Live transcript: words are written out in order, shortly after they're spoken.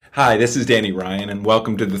Hi, this is Danny Ryan, and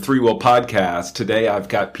welcome to the Three Will Podcast. Today I've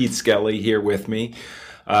got Pete Skelly here with me.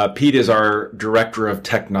 Pete is our Director of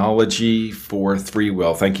Technology for Three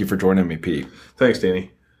Will. Thank you for joining me, Pete. Thanks,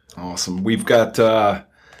 Danny. Awesome. We've got a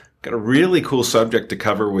really cool subject to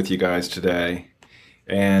cover with you guys today,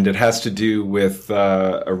 and it has to do with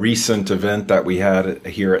a recent event that we had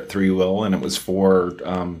here at Three Will, and it was it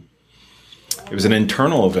was an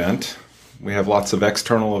internal event. We have lots of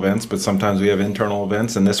external events, but sometimes we have internal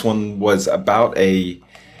events. And this one was about a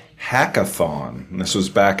hackathon. And this was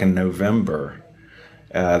back in November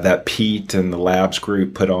that Pete and the Labs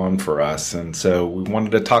group put on for us. And so we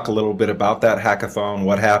wanted to talk a little bit about that hackathon,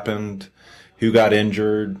 what happened, who got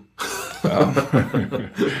injured,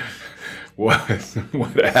 what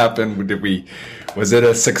happened? Was it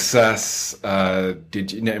a success?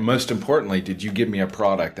 Most importantly, did you give me a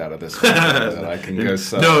product out of this that I can go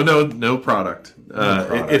sell? No product.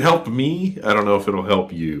 It helped me. I don't know if it'll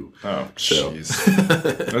help you. Oh, jeez.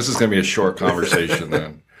 This is going to be a short conversation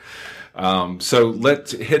then. So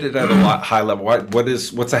let's hit it at a high level.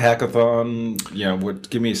 What's a hackathon?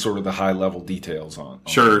 Give me sort of the high level details on.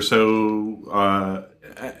 Sure. So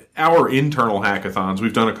our internal hackathons,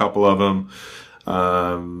 we've done a couple of them.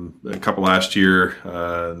 A couple last year,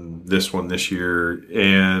 this one this year.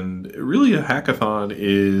 And really a hackathon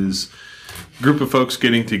is a group of folks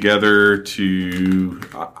getting together to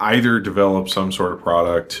either develop some sort of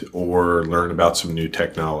product or learn about some new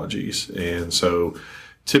technologies. And so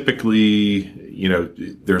typically,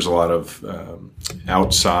 there's a lot of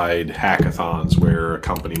outside hackathons where a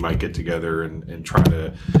company might get together and try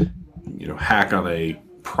to, hack on a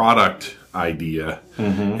product idea.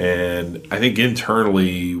 Mm-hmm. And I think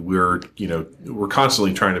internally we're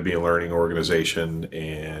constantly trying to be a learning organization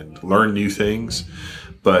and learn new things.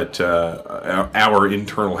 But our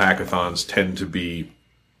internal hackathons tend to be,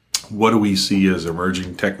 what do we see as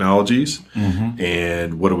emerging technologies, mm-hmm.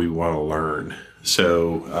 and what do we want to learn?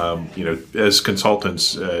 So, as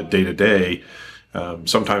consultants day to day,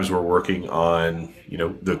 sometimes we're working on,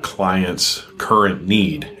 the client's current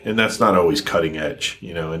need, and that's not always cutting edge,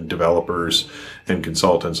 and developers and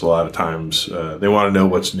consultants, a lot of times, they want to know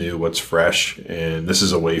what's new, what's fresh. And this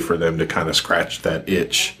is a way for them to kind of scratch that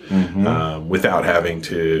itch, mm-hmm. Without having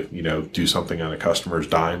to, do something on a customer's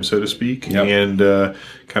dime, so to speak, yep. And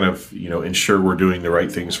kind of, ensure we're doing the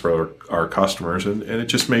right things for our customers. And it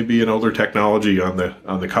just may be an older technology on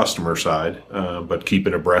the customer side, but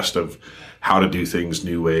keeping abreast of how to do things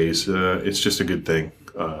new ways. It's just a good thing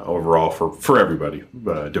overall for everybody,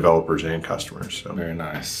 developers and customers. So. Very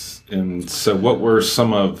nice. And so what were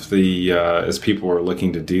some of the, as people were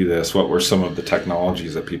looking to do this, what were some of the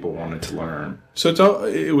technologies that people wanted to learn? So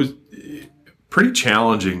it was pretty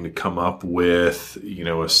challenging to come up with,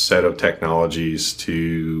 a set of technologies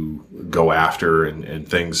to go after and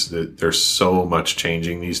things that there's so much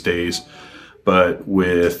changing these days. But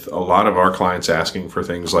with a lot of our clients asking for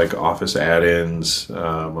things like Office add-ins,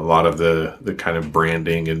 a lot of the kind of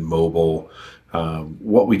branding and mobile,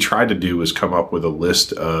 what we tried to do was come up with a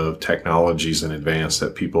list of technologies in advance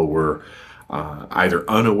that people were either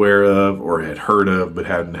unaware of or had heard of but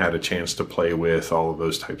hadn't had a chance to play with, all of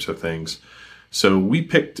those types of things. So we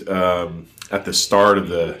picked at the start of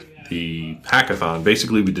the hackathon.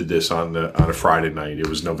 Basically, we did this on a Friday night. It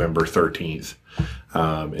was November 13th.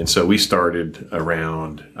 And so we started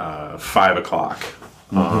around 5 o'clock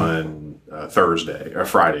mm-hmm. on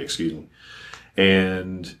Friday, excuse me.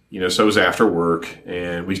 And, so it was after work,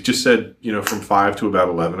 and we just said, from 5 to about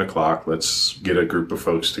 11 o'clock, let's get a group of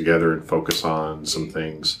folks together and focus on some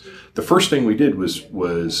things. The first thing we did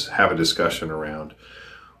was have a discussion around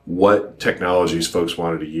what technologies folks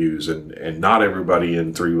wanted to use. And not everybody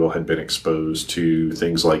in Three Will had been exposed to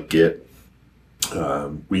things like Git.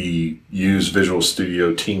 We use Visual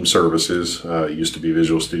Studio Team Services. It used to be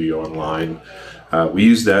Visual Studio Online. We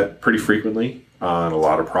use that pretty frequently on a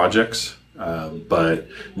lot of projects, but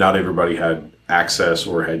not everybody had access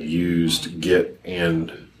or had used Git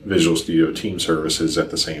and Visual Studio Team Services at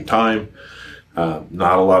the same time.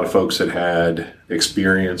 Not a lot of folks had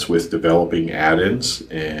experience with developing add-ins,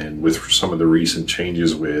 and with some of the recent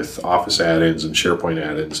changes with Office add-ins and SharePoint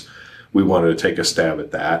add-ins, we wanted to take a stab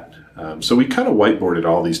at that. So we kind of whiteboarded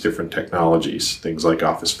all these different technologies, things like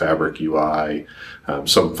Office Fabric UI.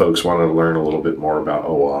 Some folks wanted to learn a little bit more about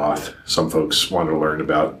OAuth. Some folks wanted to learn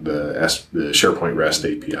about the SharePoint REST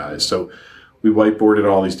APIs. So we whiteboarded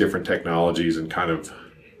all these different technologies and kind of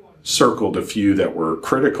circled a few that were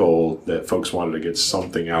critical that folks wanted to get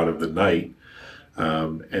something out of the night.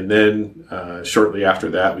 And then shortly after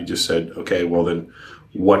that, we just said, okay, well then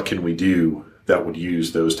what can we do that would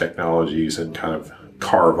use those technologies and kind of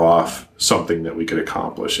carve off something that we could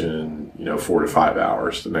accomplish in 4 to 5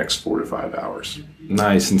 hours, the next 4 to 5 hours.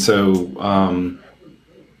 Nice. And so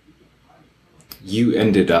you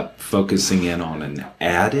ended up focusing in on an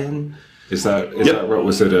add-in. Is that right?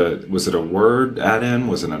 Was it a Word add-in?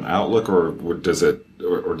 Was it an Outlook, or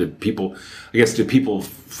did people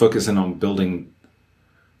focus in on building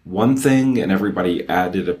one thing and everybody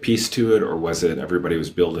added a piece to it, or was it everybody was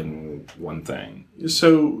building one thing?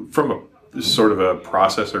 So from a sort of a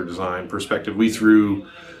processor design perspective, we threw.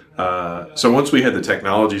 So once we had the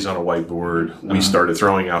technologies on a whiteboard, we started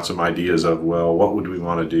throwing out some ideas of, well, what would we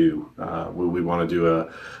want to do? Would we want to do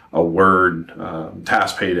a Word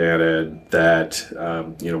task pane add-in that,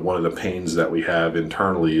 one of the pains that we have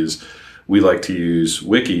internally is we like to use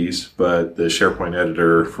wikis, but the SharePoint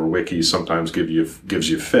editor for wikis sometimes gives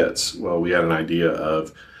you fits. Well, we had an idea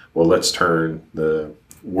of, well, let's turn the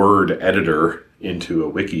Word editor into a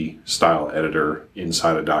wiki style editor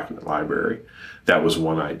inside a document library. That was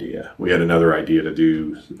one idea. We had another idea to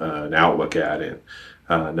do an Outlook add-in,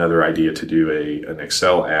 another idea to do an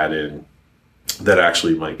Excel add-in that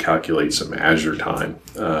actually might calculate some Azure time,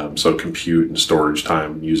 so compute and storage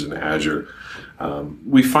time using Azure.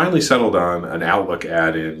 We finally settled on an Outlook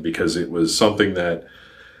add-in because it was something that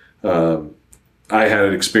I had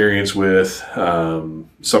an experience with,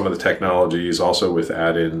 some of the technologies, also with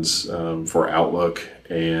add-ins for Outlook.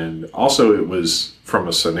 And also it was from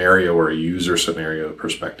a scenario or a user scenario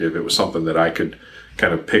perspective, it was something that I could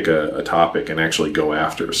kind of pick a topic and actually go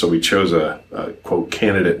after. So we chose a quote,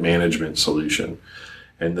 candidate management solution.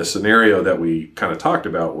 And the scenario that we kind of talked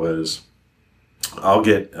about was, I'll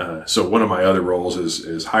get, so one of my other roles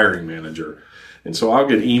is hiring manager. And so I'll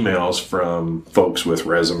get emails from folks with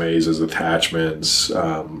resumes as attachments,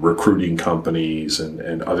 recruiting companies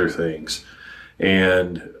and other things.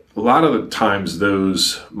 And a lot of the times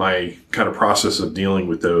my kind of process of dealing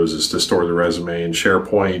with those is to store the resume in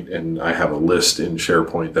SharePoint, and I have a list in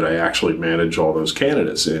SharePoint that I actually manage all those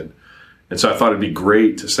candidates in. And so I thought it'd be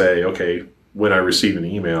great to say, okay, when I receive an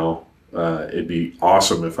email, it'd be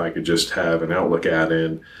awesome if I could just have an Outlook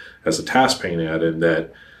add-in as a task pane add-in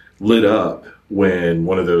that lit up when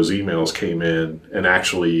one of those emails came in and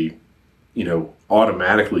actually,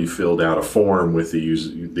 automatically filled out a form with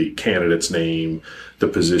the candidate's name, the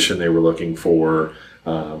position they were looking for,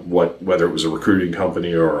 whether it was a recruiting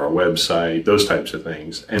company or a website, those types of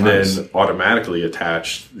things, and nice. Then automatically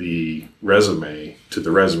attached the resume to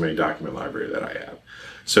the resume document library that I have.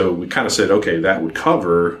 So we kind of said, okay, that would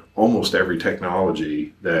cover almost every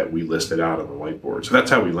technology that we listed out on the whiteboard. So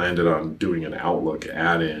that's how we landed on doing an Outlook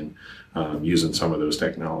add-in using some of those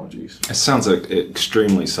technologies. It sounds like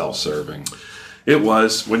extremely self-serving. It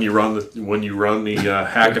was. When you run the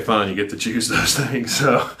hackathon, you get to choose those things.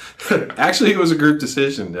 So actually, it was a group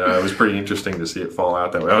decision. It was pretty interesting to see it fall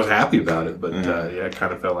out that way. I was happy about it, but it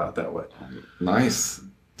kind of fell out that way. Nice.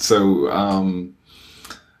 So,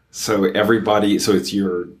 so everybody. So it's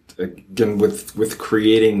your again with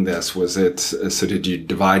creating this. Was it? So did you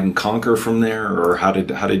divide and conquer from there, or how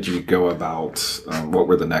did you go about? What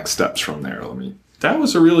were the next steps from there? That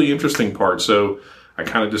was a really interesting part. So I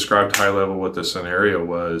kind of described high level what the scenario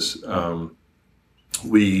was.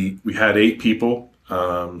 We had 8 people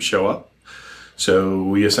show up. So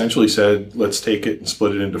we essentially said, let's take it and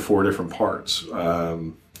split it into 4 different parts.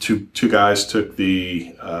 Two guys took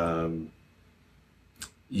the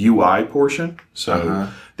UI portion. So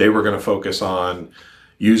they were going to focus on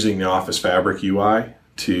using the Office Fabric UI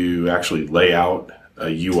to actually lay out a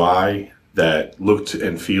UI that looked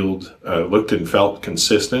and felt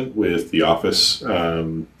consistent with the Office,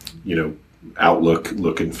 Outlook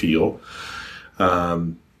look and feel.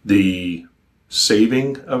 The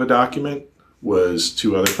saving of a document was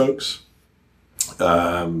 2 other folks.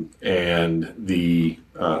 And the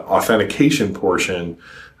authentication portion,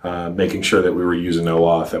 making sure that we were using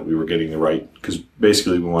OAuth, that we were getting the right, because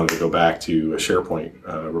basically we wanted to go back to a SharePoint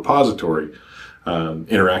repository.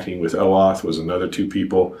 Interacting with OAuth was another 2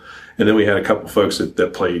 people. And then we had a couple folks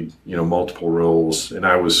that played, multiple roles, and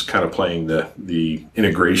I was kind of playing the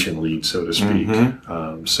integration lead, so to speak.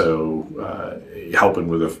 Helping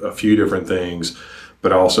with a few different things,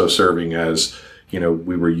 but also serving as, we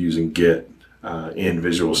were using Git in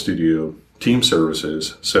Visual Studio Team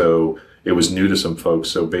Services. So it was new to some folks.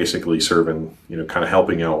 So basically serving, kind of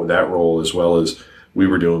helping out with that role, as well as we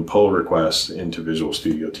were doing pull requests into Visual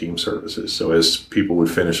Studio Team Services. So as people would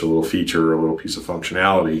finish a little feature or a little piece of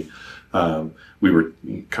functionality, we were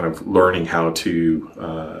kind of learning how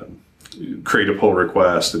to create a pull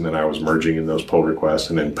request, and then I was merging in those pull requests,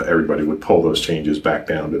 and then everybody would pull those changes back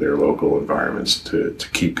down to their local environments to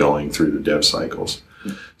keep going through the dev cycles.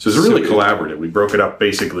 So it's really collaborative. We broke it up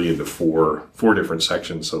basically into four different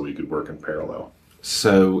sections so we could work in parallel.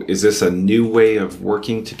 So is this a new way of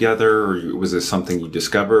working together, or was this something you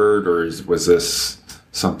discovered, or was this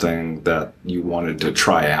something that you wanted to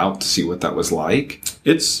try out to see what that was like?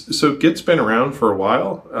 Git's been around for a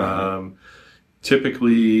while.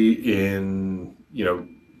 Typically in,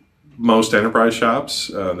 most enterprise shops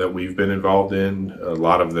that we've been involved in, a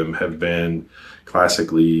lot of them have been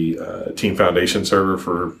classically Team Foundation Server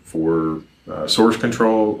for source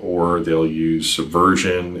control, or they'll use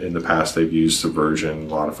Subversion. In the past, they've used Subversion.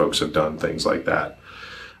 A lot of folks have done things like that.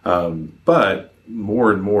 But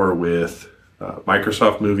more and more with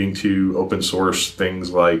Microsoft moving to open source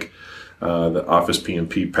things like the Office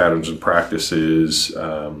PMP patterns and practices,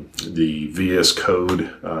 the VS Code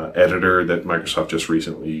editor that Microsoft just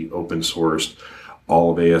recently open sourced.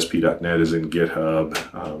 All of ASP.NET is in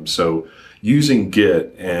GitHub. So using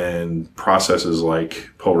Git and processes like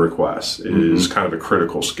pull requests is kind of a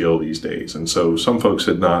critical skill these days. And so some folks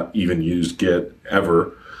had not even used Git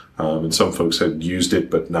ever. And some folks had used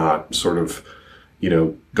it, but not sort of,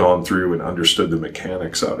 gone through and understood the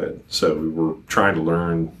mechanics of it. So we were trying to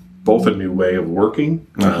learn both a new way of working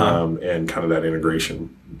and kind of that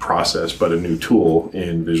integration process, but a new tool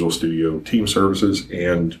in Visual Studio Team Services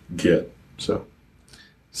and Git.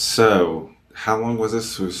 So how long was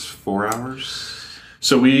this? It was 4 hours?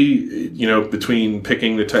 So we, between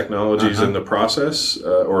picking the technologies and the process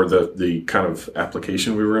or the kind of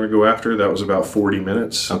application we were going to go after, that was about 40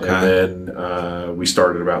 minutes. Okay. And then we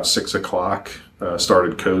started about 6 o'clock,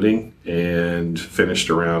 started coding, and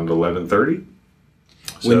finished around 11:30.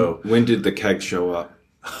 So when did the keg show up?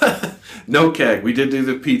 No keg. We did do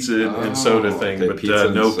the pizza and soda thing, but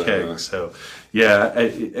no keg. So, yeah,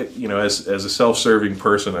 as a self-serving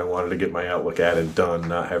person, I wanted to get my Outlook ad done,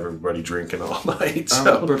 not have everybody drinking all night.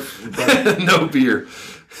 So but no beer.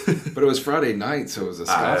 But it was Friday night, so it was a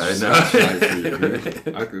Scotch night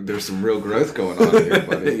for you. There's some real growth going on here,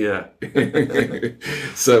 buddy. Yeah.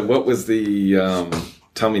 So what was the...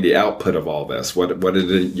 tell me the output of all this. What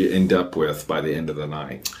did you end up with by the end of the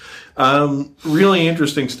night? Really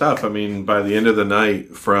interesting stuff. I mean, by the end of the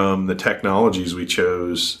night, from the technologies we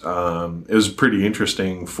chose, it was pretty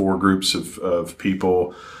interesting. 4 groups of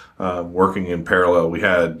people working in parallel. We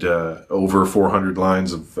had over 400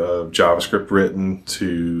 lines of JavaScript written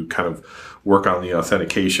to kind of work on the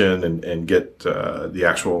authentication and get the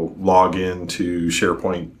actual login to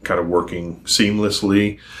SharePoint kind of working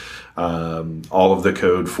seamlessly. All of the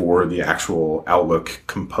code for the actual Outlook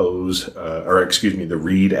Compose, the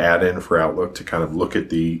Read add-in for Outlook to kind of look at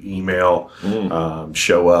the email,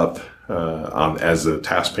 show up as a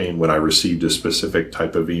task pane when I received a specific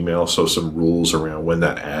type of email. So some rules around when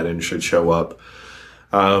that add-in should show up.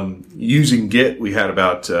 Using Git, we had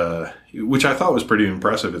about, which I thought was pretty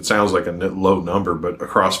impressive. It sounds like a low number, but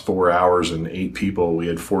across 4 hours and 8 people, we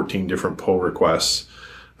had 14 different pull requests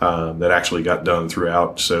that actually got done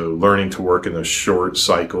throughout. So learning to work in those short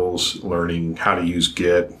cycles, learning how to use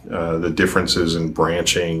Git, the differences in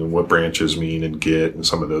branching and what branches mean in Git and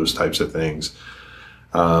some of those types of things.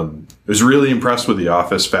 I was really impressed with the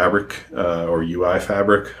Office Fabric or UI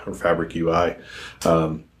Fabric or Fabric UI.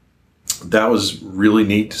 That was really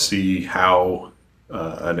neat to see how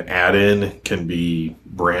an add-in can be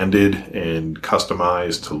branded and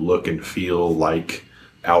customized to look and feel like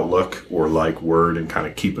Outlook or like Word and kind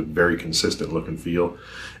of keep a very consistent look and feel.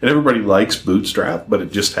 And everybody likes Bootstrap, but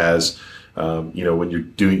it just has, when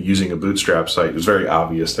you're using a Bootstrap site, it's very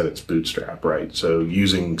obvious that it's Bootstrap, right? So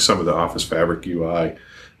using some of the Office Fabric UI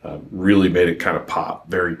really made it kind of pop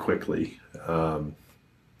very quickly.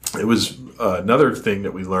 It was another thing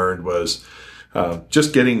that we learned was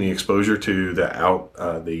just getting the exposure to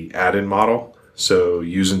the add-in model. So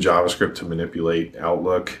using JavaScript to manipulate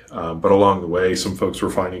Outlook. But along the way, some folks were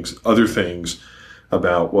finding other things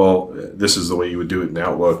about, this is the way you would do it in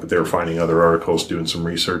Outlook, but they were finding other articles, doing some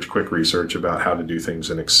research, quick research about how to do things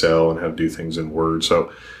in Excel and how to do things in Word. So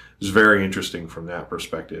it was very interesting from that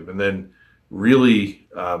perspective. And then really,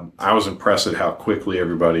 I was impressed at how quickly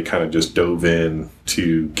everybody kind of just dove in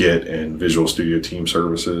to Git and Visual Studio Team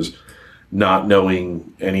Services, not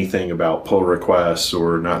knowing anything about pull requests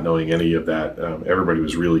or not knowing any of that. Everybody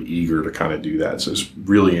was really eager to kind of do that. So it's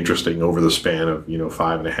really interesting over the span of,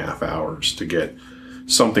 5.5 hours to get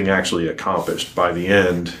something actually accomplished. By the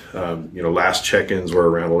end, last check-ins were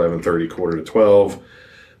around 11:30, quarter to 12.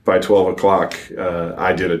 By 12 o'clock,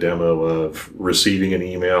 I did a demo of receiving an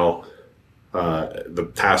email.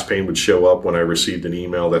 The task pane would show up when I received an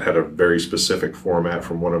email that had a very specific format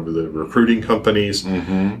from one of the recruiting companies.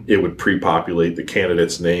 Mm-hmm. It would pre-populate the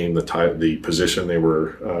candidate's name, the position they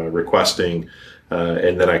were requesting,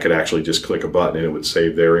 And then I could actually just click a button and it would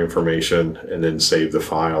save their information and then save the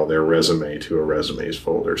file, their resume, to a resumes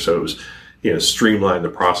folder. So it was, streamlined the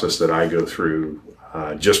process that I go through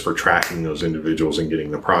just for tracking those individuals and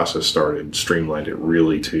getting the process started, streamlined it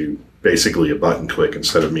really to basically a button click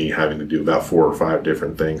instead of me having to do about 4 or 5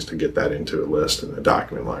 different things to get that into a list in the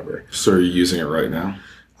document library. So are you using it right now?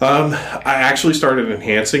 I actually started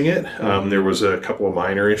enhancing it. There was a couple of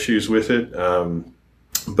minor issues with it,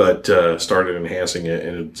 but started enhancing it,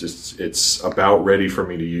 and it's about ready for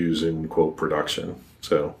me to use in quote production.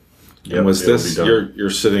 So, and was this you're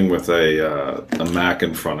sitting with a Mac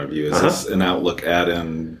in front of you? Is this an Outlook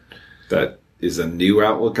add-in that is a new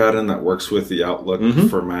Outlook add-in that works with the Outlook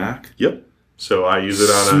for Mac? Yep. So I use it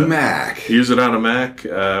on Mac. Use it on a Mac.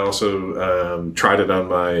 I also tried it on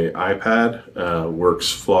my iPad.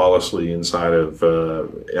 Works flawlessly inside of OWA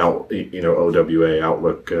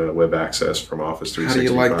Outlook Web Access from Office 365. How do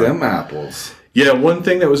you like them apples? Yeah, one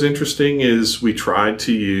thing that was interesting is we tried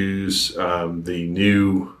to use the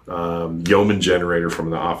new Yeoman generator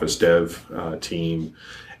from the Office Dev team.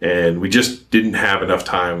 And we just didn't have enough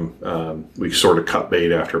time. We sort of cut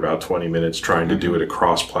bait after about 20 minutes trying to do it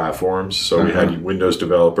across platforms. So we had Windows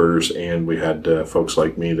developers and we had folks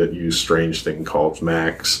like me that use strange thing called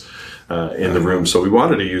Macs in the room. So we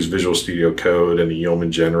wanted to use Visual Studio Code and the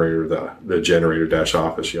Yeoman generator, the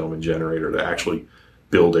generator-office Yeoman generator to actually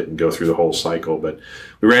build it and go through the whole cycle. But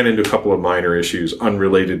we ran into a couple of minor issues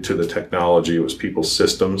unrelated to the technology. It was people's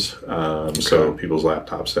systems. So people's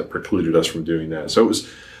laptops that precluded us from doing that. So it was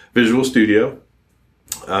Visual Studio,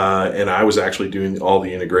 and I was actually doing all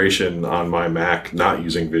the integration on my Mac, not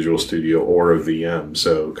using Visual Studio or a VM.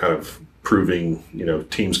 So kind of proving,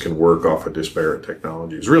 teams can work off of disparate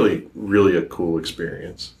technologies. Really, really a cool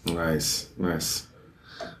experience. Nice.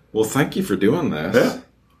 Well, thank you for doing this. Yeah.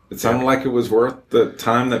 It sounded like it was worth the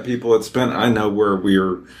time that people had spent. I know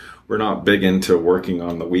we're not big into working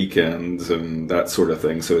on the weekends and that sort of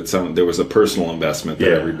thing. So there was a personal investment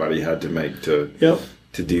that everybody had to make to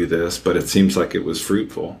do this, but it seems like it was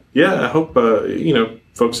fruitful. Yeah, I hope,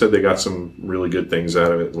 folks said they got some really good things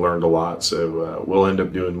out of it and learned a lot. So we'll end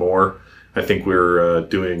up doing more. I think we're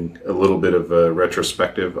doing a little bit of a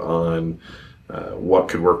retrospective on what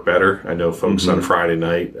could work better. I know folks on Friday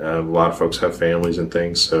night, a lot of folks have families and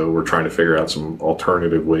things, so we're trying to figure out some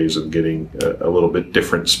alternative ways of getting a little bit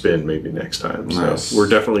different spin maybe next time. Nice. So we're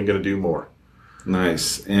definitely going to do more.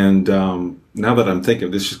 Nice. And now that I'm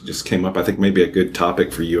thinking, this just came up, I think maybe a good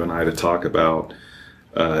topic for you and I to talk about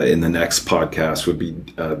in the next podcast would be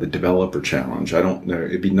the Developer Challenge. I don't know.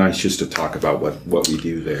 It'd be nice just to talk about what we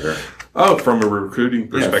do there. Oh, from a recruiting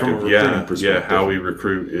perspective, yeah. How we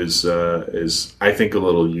recruit is I think a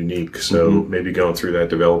little unique. So maybe going through that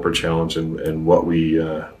Developer Challenge and what we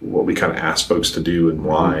kind of ask folks to do and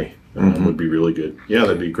why would be really good. Yeah,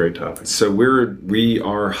 that'd be a great topic. So we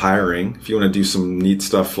are hiring. If you want to do some neat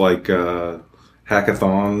stuff like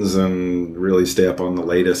hackathons and really stay up on the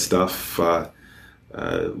latest stuff,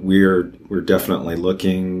 we're definitely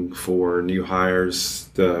looking for new hires.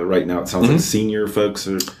 Right now, it sounds like senior folks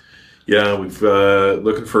are. Yeah, we've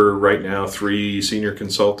looking for right now 3 senior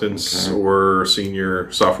consultants or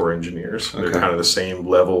senior software engineers. They're kind of the same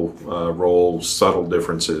level role, subtle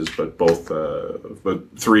differences, but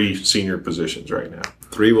but 3 senior positions right now.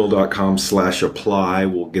 3will.com/apply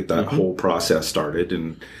will get that whole process started,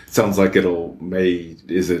 and it sounds like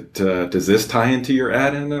does this tie into your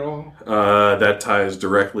add-in at all? That ties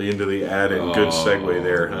directly into the add-in. Good segue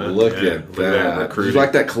there, huh? Look at that. You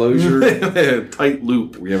like that closure? Tight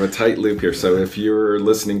loop. We have a tight loop here. So if you're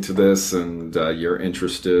listening to this and you're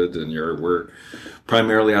interested and we're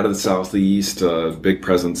primarily out of the Southeast, big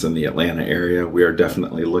presence in the Atlanta area, we are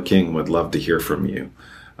definitely looking, would love to hear from you.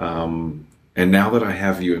 And now that I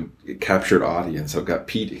have you captured audience, I've got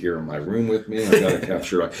Pete here in my room with me. I've got a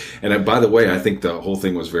captured audience. And by the way, I think the whole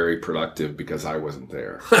thing was very productive because I wasn't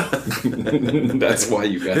there. That's why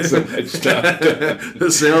you got so much stuff.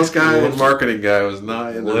 The sales guy and marketing guy was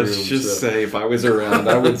not in the room. Let's just say if I was around,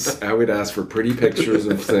 I would ask for pretty pictures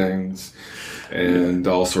of things. And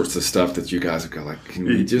all sorts of stuff that you guys would go like, can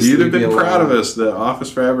we just You'd have been proud of us. The Office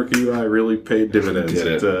Fabric UI really paid dividends.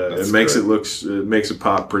 It makes it makes it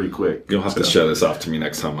pop pretty quick. You'll have to show this off to me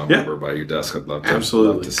next time I'm over by your desk. I'd love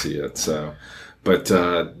to see it. So, but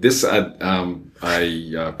this I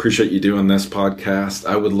appreciate you doing this podcast.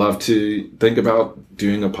 I would love to think about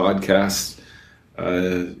doing a podcast.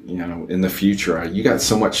 In the future, you got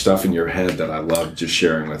so much stuff in your head that I love just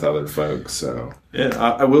sharing with other folks. So yeah,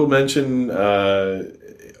 I will mention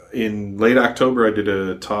in late October, I did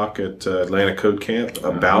a talk at Atlanta Code Camp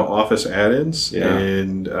about Office add-ins,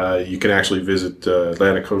 and you can actually visit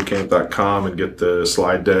atlantacodecamp.com and get the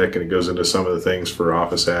slide deck, and it goes into some of the things for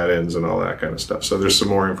Office add-ins and all that kind of stuff. So there's some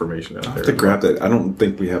more information out there. I have to grab that. I don't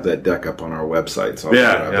think we have that deck up on our website, so I'll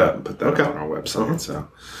grab that and put that up on our website. So.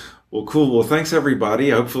 Well, cool. Well, thanks,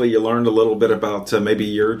 everybody. Hopefully you learned a little bit about maybe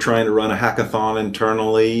you're trying to run a hackathon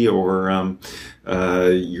internally, or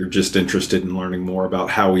you're just interested in learning more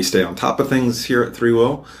about how we stay on top of things here at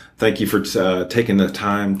 3Will. Thank you for taking the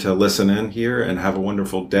time to listen in here, and have a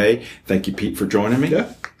wonderful day. Thank you, Pete, for joining me.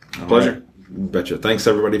 Yeah, pleasure. Right. Betcha. Thanks,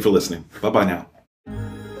 everybody, for listening. Bye-bye now.